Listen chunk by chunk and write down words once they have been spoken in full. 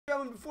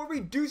gentlemen, before we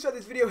do start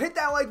this video, hit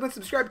that like button,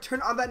 subscribe,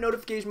 turn on that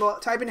notification bell,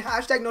 type in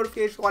hashtag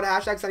notification squad,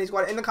 hashtag Sunny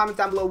Squad in the comments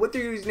down below with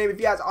your username if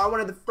you guys are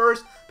one of the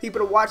first people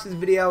to watch this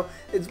video,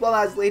 as well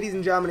as ladies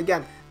and gentlemen,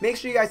 again, make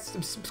sure you guys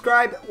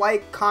subscribe,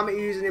 like, comment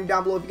your username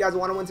down below if you guys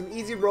want to win some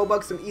easy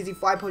Robux, some easy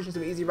fly potions,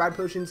 some easy ride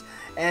potions.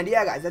 And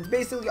yeah, guys, that's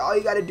basically all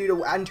you got to do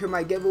to enter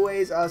my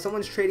giveaways.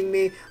 Someone's trading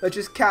me. Let's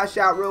just cash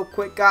out real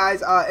quick,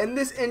 guys. In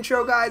this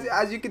intro, guys,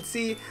 as you can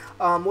see,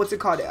 what's it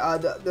called?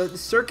 The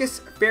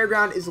Circus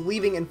Fairground is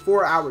leaving in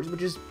 4 hours,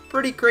 which is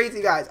pretty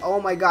crazy, guys.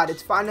 Oh my god,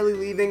 it's finally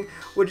leaving,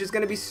 which is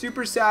going to be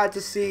super sad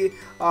to see.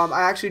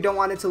 I actually don't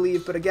want it to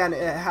leave, but again,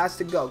 it has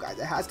to go, guys.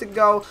 It has to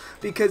go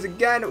because,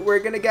 again, we're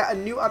going to get a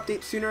new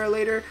update sooner or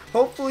later,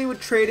 hopefully with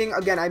trading.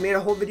 Again, I made a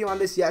whole video on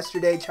this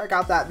yesterday. Check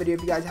out that video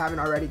if you guys haven't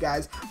already,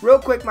 guys. Real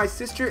quick, my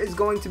sister is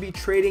going to be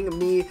trading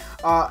me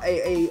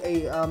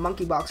a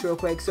monkey box real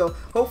quick, so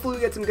hopefully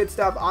we get some good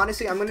stuff.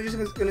 Honestly, I'm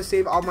just gonna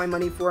save all my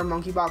money for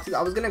monkey boxes.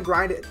 I was gonna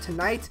grind it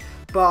tonight,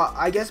 but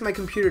I guess my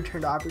computer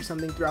turned off or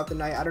something throughout the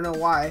night. I don't know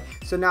why.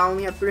 So now I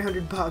only have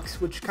 300 bucks,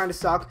 which kind of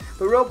sucked.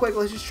 But real quick,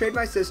 let's just trade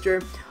my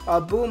sister.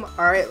 Boom.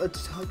 All right,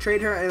 let's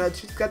trade her, and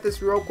let's just get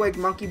this real quick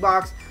monkey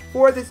box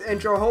for this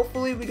intro.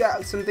 Hopefully we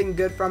got something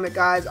good from it,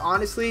 guys.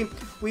 Honestly,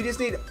 we just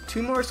need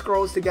 2 more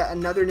scrolls to get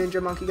another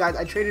ninja monkey, guys.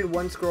 I traded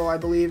 1 scroll, I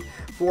believe,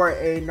 for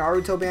a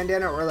Naruto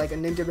bandana or like a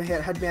ninja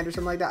headband or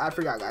something like that. I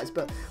forgot, guys.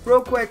 But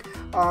real quick,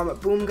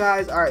 boom,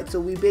 guys. All right, so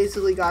we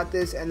basically got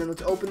this, and then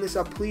let's open this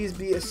up. Please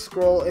be a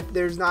scroll. If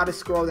there's not a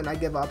scroll, then I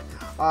give up.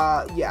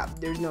 Yeah,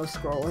 there's no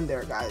scroll in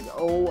there, guys.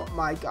 Oh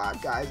my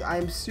god, guys, I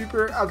am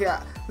super okay.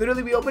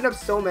 Literally, we opened up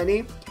so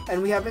many,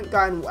 and we haven't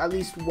gotten at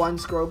least 1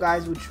 scroll,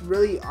 guys, which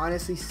really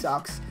honestly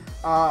sucks.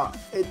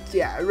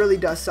 Yeah, it really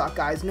does suck,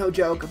 guys, no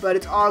joke, but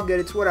it's all good.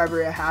 It's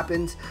whatever, it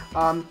happens.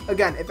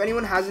 Again, if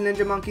anyone has a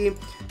ninja monkey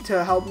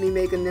to help me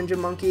make a ninja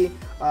monkey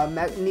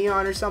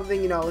neon or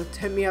something, you know,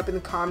 hit me up in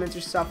the comments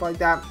or stuff like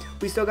that.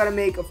 We still gotta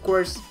make, of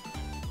course,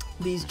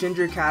 these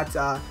ginger cats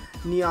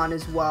neon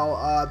as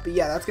well, but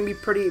yeah, that's gonna be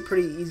pretty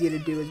easy to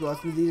do as well,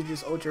 since these are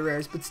just ultra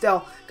rares. But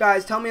still,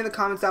 guys, tell me in the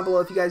comments down below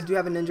if you guys do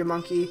have a ninja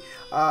monkey.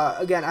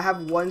 Again, I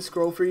have 1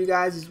 scroll for you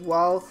guys as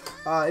well.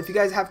 If you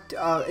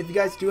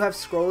guys do have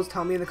scrolls,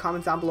 tell me in the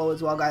comments down below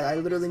as well, guys. I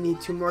literally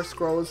need 2 more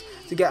scrolls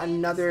to get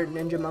another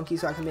ninja monkey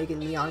so I can make it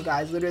neon,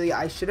 guys. Literally,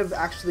 I should have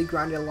actually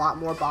grinded a lot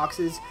more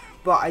boxes,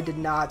 but I did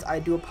not. I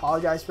do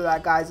apologize for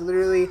that, guys.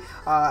 Literally,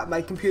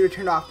 my computer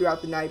turned off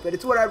throughout the night, but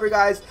it's whatever,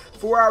 guys.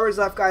 4 hours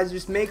left, guys.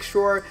 Just make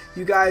sure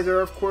you guys are,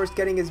 of course,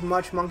 getting as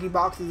much monkey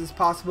boxes as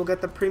possible.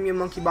 Get the premium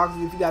monkey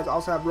boxes if you guys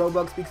also have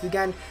Robux, because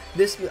again,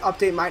 this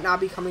update might not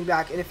be coming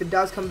back, and if it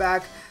does come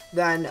back,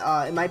 then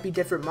it might be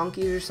different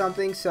monkeys or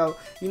something. So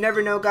you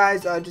never know,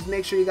 guys. Just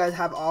make sure you guys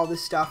have all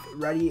this stuff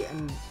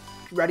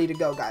ready to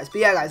go, guys. But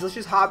yeah, guys, let's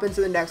just hop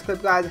into the next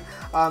clip, guys.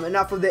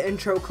 Enough of the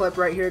intro clip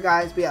right here,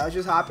 guys. But yeah, let's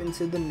just hop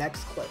into the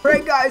next clip.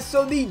 Alright, guys,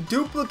 so the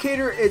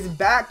duplicator is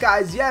back,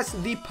 guys. Yes,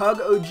 the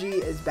Pug OG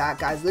is back,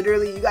 guys.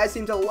 Literally, you guys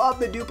seem to love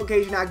the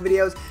duplication hack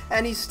videos,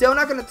 and he's still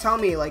not gonna tell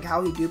me like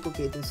how he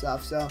duplicates and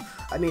stuff. So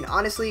I mean,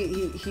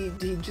 honestly, he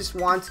just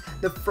wants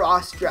the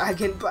Frost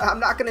Dragon, but I'm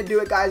not gonna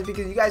do it, guys,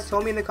 because you guys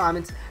told me in the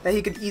comments that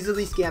he could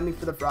easily scam me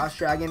for the Frost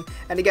Dragon.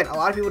 And again, a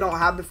lot of people don't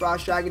have the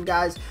Frost Dragon,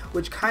 guys,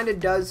 which kind of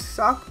does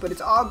suck, but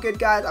it's all good,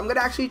 guys. I'm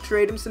gonna actually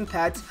trade him some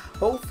pets.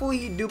 Hopefully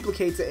he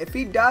duplicates it. If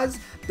he does,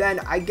 then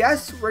I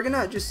guess we're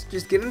gonna just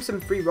give him some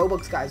free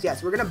Robux, guys.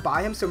 Yes, we're gonna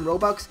buy him some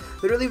Robux.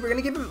 Literally, we're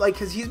gonna give him, like,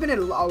 because he's been in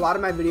a lot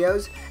of my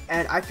videos,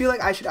 and I feel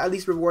like I should at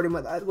least reward him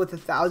with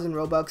 1,000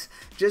 Robux,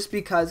 just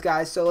because,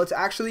 guys. So let's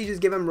actually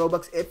just give him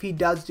Robux if he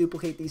does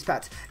duplicate these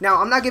pets.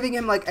 Now, I'm not giving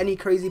him like any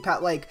crazy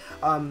pet like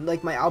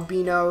my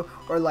albino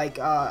or like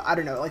I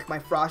don't know, like my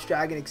Frost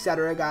Dragon,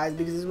 etc., guys,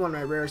 because this is one of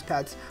my rarest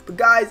pets. But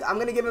guys, I'm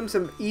gonna give him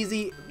some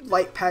easy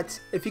light pets.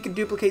 If he can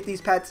duplicate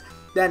these pets,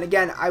 then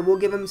again, I will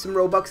give him some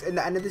Robux in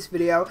the end of this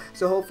video.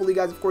 So hopefully you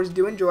guys, of course,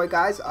 do enjoy,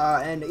 guys.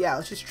 And yeah,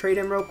 let's just trade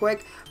him real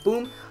quick.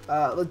 Boom.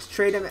 Let's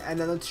trade him, and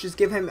then let's just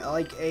give him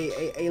like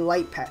a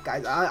light pet,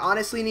 guys. I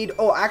honestly need,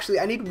 oh, actually,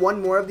 I need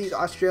 1 more of these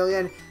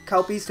Australian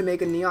Kelpies to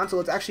make a neon. So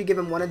let's actually give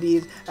him 1 of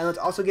these, and let's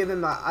also give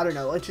him I don't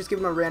know, let's just give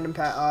him a random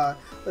pet.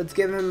 Let's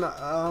give him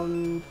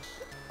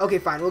okay,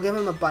 fine. We'll give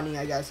him a bunny,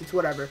 I guess. It's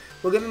whatever.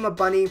 We'll give him a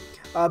bunny.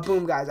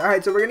 Boom, guys.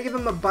 Alright, so we're going to give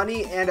him a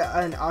bunny and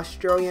an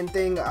Australian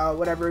thing,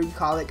 whatever you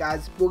call it,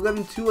 guys. We'll give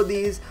him 2 of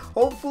these.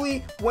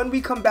 Hopefully, when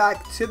we come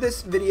back to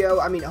this video,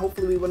 I mean,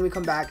 hopefully when we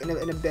come back in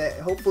a bit,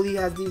 hopefully he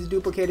has these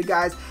duplicated,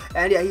 guys.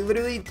 And yeah, he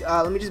literally,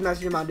 let me just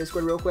message him on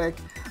Discord real quick.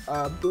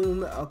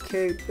 Boom.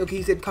 Okay,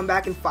 he said come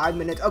back in 5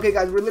 minutes. Okay,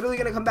 guys, we're literally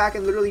going to come back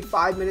in literally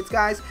 5 minutes,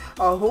 guys.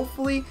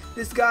 Hopefully,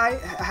 this guy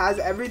has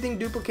everything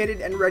duplicated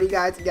and ready,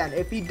 guys. Again,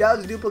 if he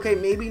does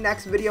duplicate, maybe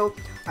next video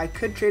I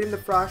could trade him the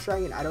Frost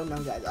Dragon. I don't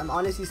know, guys. I'm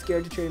honestly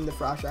scared to trade him the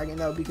Frost Dragon,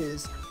 though,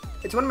 because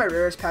it's one of my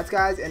rarest pets,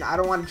 guys, and I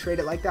don't want to trade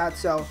it like that.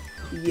 So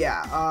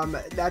yeah,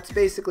 that's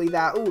basically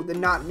that. Ooh, the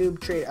not noob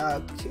trade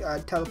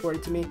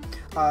teleported to me.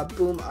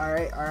 Boom. All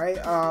right.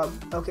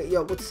 Okay,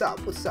 yo, what's up?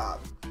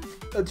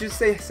 Let's just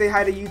say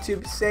hi to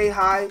YouTube. Say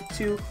hi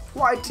to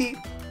YT.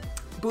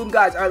 Boom,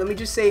 guys. All right, let me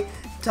just say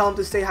tell him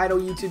to say hi to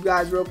YouTube,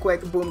 guys, real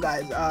quick. Boom,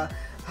 guys.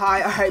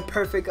 Hi. Alright,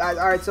 perfect, guys.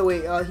 Alright, so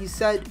wait, he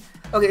said,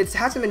 okay, it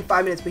hasn't been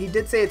 5 minutes, but he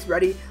did say it's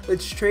ready.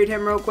 Let's trade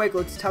him real quick.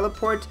 Let's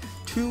teleport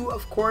to,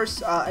 of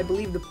course, I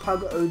believe the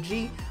Pug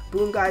OG.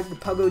 Boom, guys, the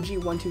Pug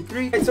OG 1, 2,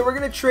 3. Right, so we're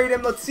gonna trade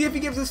him. Let's see if he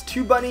gives us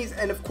 2 bunnies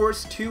and of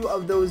course 2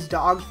 of those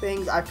dog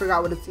things. I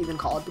forgot what it's even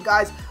called, but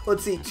guys,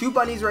 let's see, 2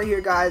 bunnies right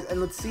here, guys,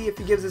 and let's see if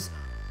he gives us.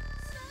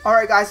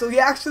 Alright, guys, so he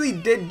actually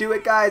did do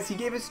it, guys. He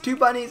gave us 2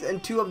 bunnies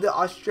and 2 of the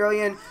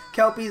Australian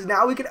Kelpies.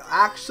 Now we could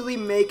actually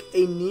make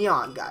a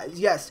neon, guys.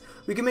 Yes,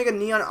 we can make a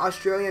neon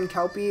Australian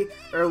Kelpie,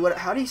 or what,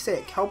 how do you say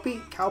it?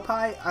 Kelpie?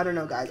 Kelpie? I don't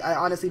know, guys. I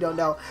honestly don't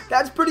know.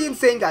 That's pretty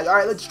insane, guys.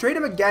 Alright, let's trade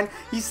him again.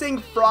 He's saying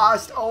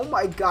Frost. Oh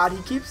my god,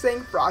 he keeps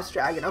saying Frost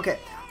Dragon. Okay,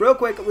 real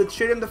quick, let's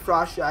trade him the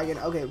Frost Dragon.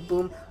 Okay,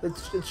 boom.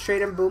 Let's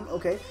trade him. Boom.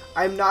 Okay,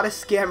 I'm not a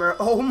scammer.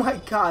 Oh my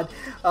god.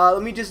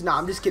 Let me just,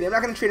 I'm just kidding. I'm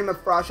not gonna trade him a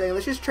Frost Dragon.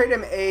 Let's just trade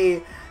him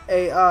a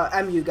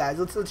MU, guys.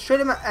 Let's trade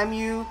him an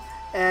MU,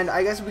 and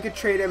I guess we could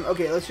trade him.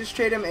 Okay, let's just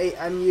trade him a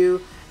MU,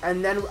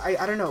 and then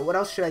I don't know what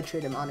else should I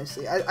trade him,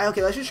 honestly.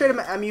 Okay, let's just trade him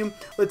an MU.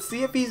 Let's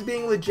see if he's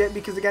being legit,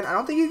 because again, I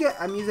don't think you get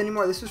MUs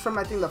anymore. This is from,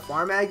 I think, the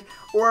farm egg,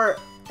 or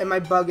am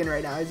I bugging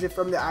right now? Is it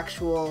from the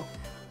actual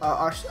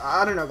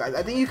I don't know, guys.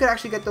 I think you could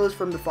actually get those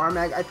from the farm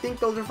egg. I think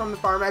those are from the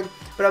farm egg,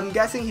 but I'm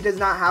guessing he does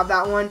not have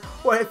that one,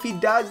 or if he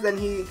does, then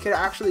he could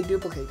actually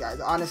duplicate, guys,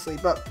 honestly.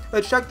 But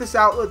let's check this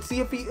out. Let's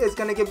see if he is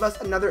going to give us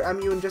another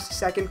MU in just a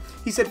second.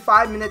 He said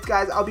 5 minutes,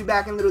 guys. I'll be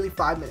back in literally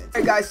 5 minutes.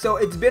 Alright, guys, so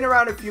it's been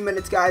around a few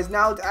minutes, guys.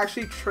 Now let's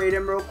actually trade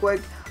him real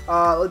quick.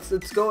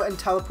 Let's go and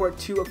teleport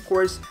to, of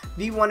course,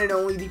 the one and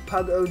only, the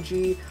Pug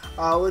OG.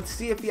 Let's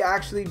see if he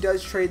actually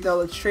does trade, though.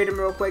 Let's trade him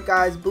real quick,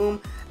 guys.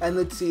 Boom. And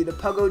let's see, the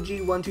Pug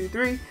OG 1, 2,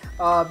 3.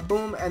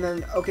 Boom. And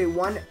then, okay,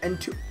 1 and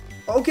 2.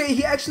 Okay,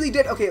 he actually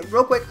did. Okay,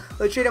 real quick,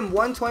 let's trade him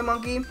 1 toy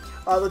monkey.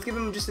 Let's give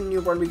him just a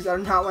newborn, because I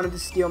do not want him to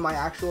steal my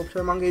actual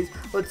toy monkeys.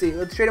 Let's see.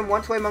 Let's trade him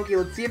 1 toy monkey.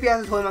 Let's see if he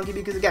has a toy monkey,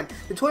 because again,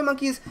 the toy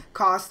monkeys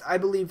cost, I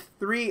believe,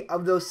 3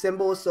 of those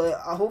symbols. So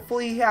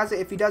hopefully he has it.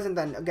 If he doesn't,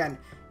 then again,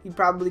 he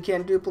probably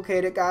can't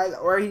duplicate it, guys,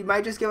 or he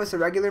might just give us a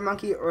regular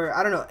monkey, or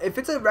I don't know. If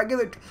it's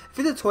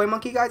a toy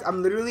monkey, guys,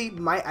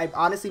 I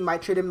honestly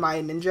might trade him my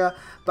ninja,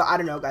 but I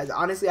don't know, guys.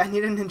 Honestly, I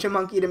need a ninja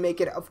monkey to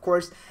make it, of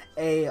course,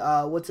 a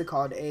what's it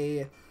called,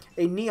 a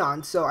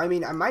neon. So I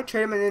mean, I might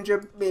trade him a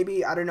ninja,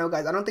 maybe. I don't know,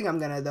 guys. I don't think I'm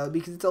gonna, though,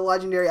 because it's a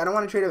legendary. I don't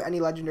want to trade him any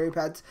legendary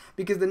pets,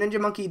 because the ninja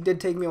monkey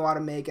did take me a while to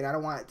make, and I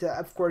don't want to,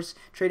 of course,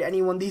 trade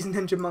any one of these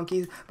ninja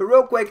monkeys. But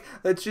real quick,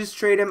 let's just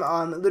trade him.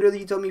 Literally,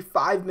 he told me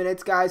 5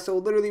 minutes, guys, so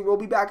literally we'll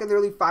be back in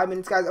literally 5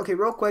 minutes, guys. Okay,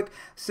 real quick,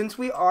 since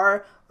we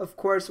are, of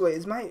course, wait,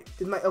 is my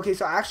okay,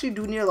 so I actually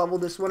do need to level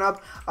this one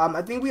up.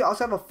 I think we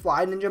also have a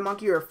fly ninja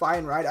monkey, or a fly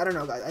and ride. I don't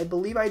know, guys. I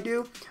believe I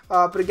do,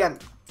 but again,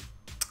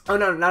 oh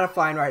no, not a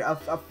fly and ride,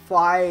 a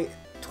fly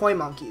toy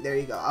monkey. There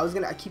you go.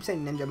 I keep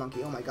saying ninja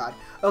monkey. Oh my god.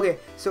 Okay,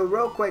 so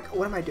real quick,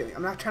 what am I doing?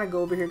 I'm not trying to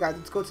go over here, guys.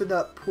 Let's go to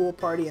the pool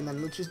party, and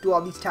then let's just do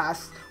all these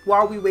tasks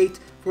while we wait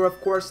for, of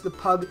course, the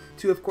pug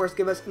to, of course,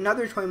 give us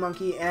another toy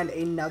monkey and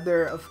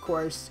another, of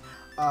course,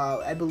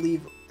 I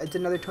believe it's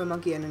another toy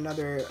monkey and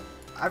another,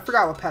 I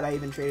forgot what pet I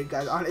even traded,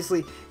 guys.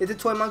 Honestly, it's a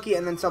toy monkey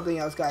and then something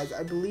else, guys.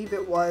 I believe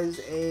it was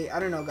I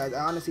don't know, guys. I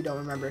honestly don't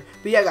remember.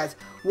 But yeah, guys,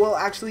 we'll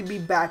actually be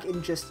back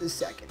in just a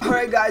second.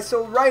 Alright, guys,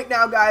 so right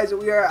now, guys,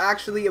 we are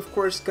actually, of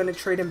course, gonna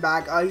trade him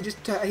back. He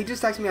just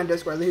texted me on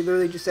Discord. He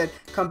literally just said,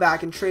 come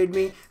back and trade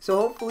me. So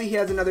hopefully he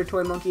has another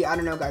toy monkey. I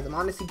don't know, guys. I'm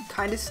honestly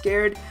kind of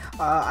scared.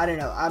 I don't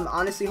know. I'm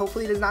honestly,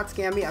 hopefully he does not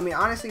scam me. I mean,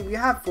 honestly, we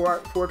have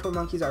four toy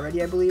monkeys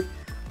already, I believe.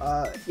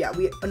 Yeah,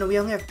 we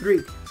only have 3.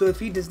 So if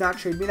he does not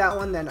trade me that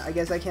one, then I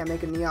guess I can't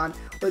make a neon.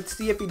 Let's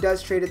see if he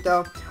does trade it,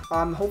 though.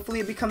 Hopefully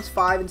it becomes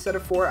 5 instead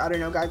of 4. I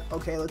don't know, guys.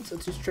 Okay, let's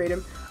just trade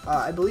him.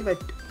 I believe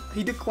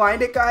he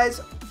declined it,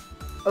 guys.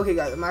 Okay,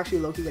 guys, I'm actually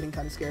low-key getting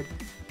kind of scared.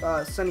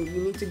 Sunny,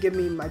 you need to give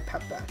me my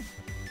pet back.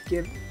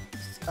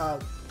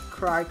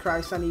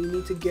 Cry, Sunny, you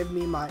need to give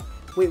me my,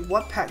 wait,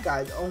 what pet,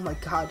 guys? Oh my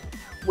god.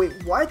 Wait,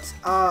 what?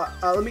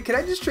 Can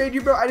I just trade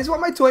you, bro? I just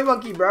want my toy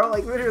monkey, bro.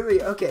 Like,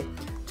 literally. Okay.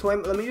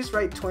 Let me just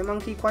write toy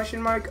monkey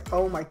question mark.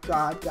 Oh my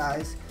god,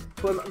 guys.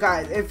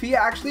 Guys, if he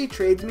actually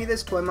trades me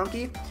this toy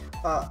monkey,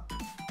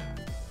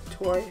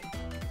 toy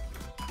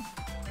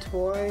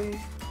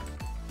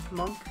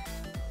monkey.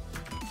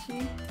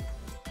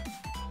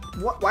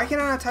 What? Why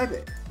can't I not type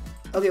it?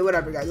 Okay,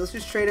 whatever, guys. Let's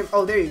just trade him.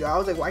 Oh, there you go. I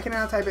was like, why can't I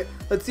not type it?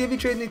 Let's see if he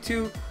trades me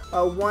 2,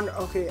 1.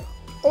 Okay.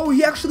 Oh,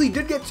 he actually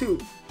did get 2.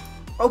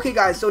 Okay,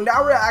 guys. So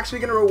now we're actually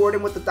gonna reward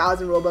him with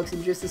 1,000 Robux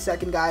in just a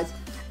second, guys.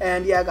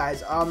 And yeah,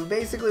 guys,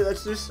 basically,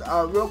 let's just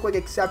real quick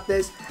accept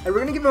this, and we're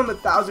gonna give him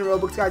 1,000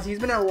 Robux, guys. He's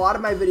been in a lot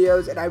of my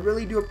videos, and I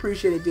really do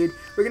appreciate it, dude.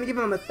 We're gonna give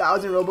him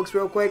 1,000 Robux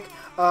real quick,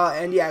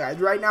 and yeah,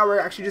 guys, right now we're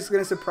actually just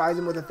gonna surprise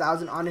him with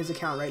 1,000 on his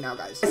account right now,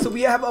 guys. So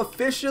we have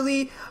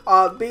officially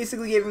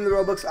basically gave him the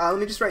Robux. Let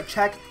me just write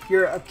check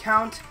your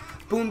account.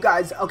 Boom,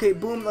 guys. Okay,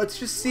 boom. Let's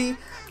just see.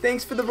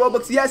 Thanks for the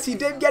Robux. Yes, he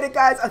did get it,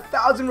 guys.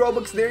 1,000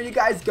 Robux. There you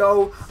guys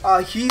go.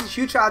 Huge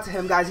shout out to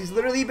him, guys. He's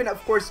literally been,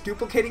 of course,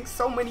 duplicating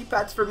so many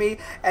pets for me.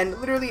 And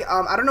literally,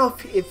 I don't know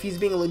if he's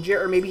being legit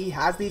or maybe he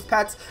has these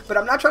pets. But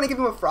I'm not trying to give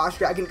him a Frost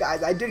Dragon,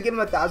 guys. I did give him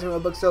 1,000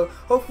 Robux. So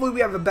hopefully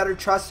we have a better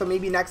trust. So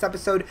maybe next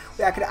episode,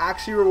 I could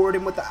actually reward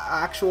him with the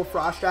actual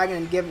Frost Dragon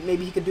and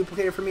maybe he could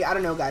duplicate it for me. I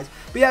don't know, guys.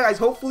 But yeah, guys,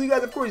 hopefully you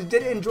guys, of course,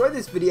 did enjoy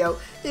this video.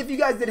 If you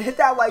guys did, hit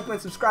that like button,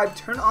 subscribe,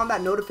 turn on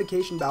that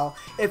notification bell.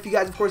 If you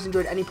guys, of course,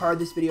 enjoyed any part of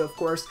this video, of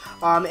course.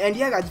 And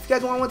yeah, guys, if you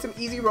guys want to win some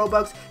easy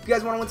Robux, if you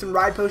guys want to win some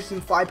ride potions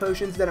and fly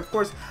potions, then of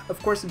course,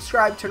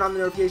 subscribe, turn on the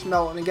notification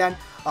bell, and again,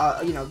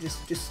 you know,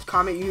 just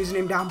comment your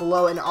username down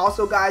below. And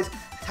also, guys,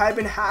 type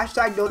in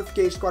hashtag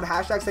notification squad,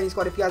 hashtag Sunny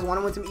Squad if you guys want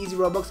to win some easy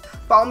Robux.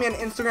 Follow me on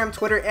Instagram,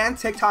 Twitter, and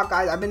TikTok,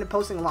 guys. I've been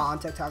posting a lot on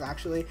TikTok,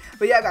 actually.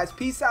 But yeah, guys,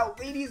 peace out,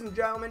 ladies and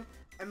gentlemen,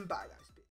 and bye, guys.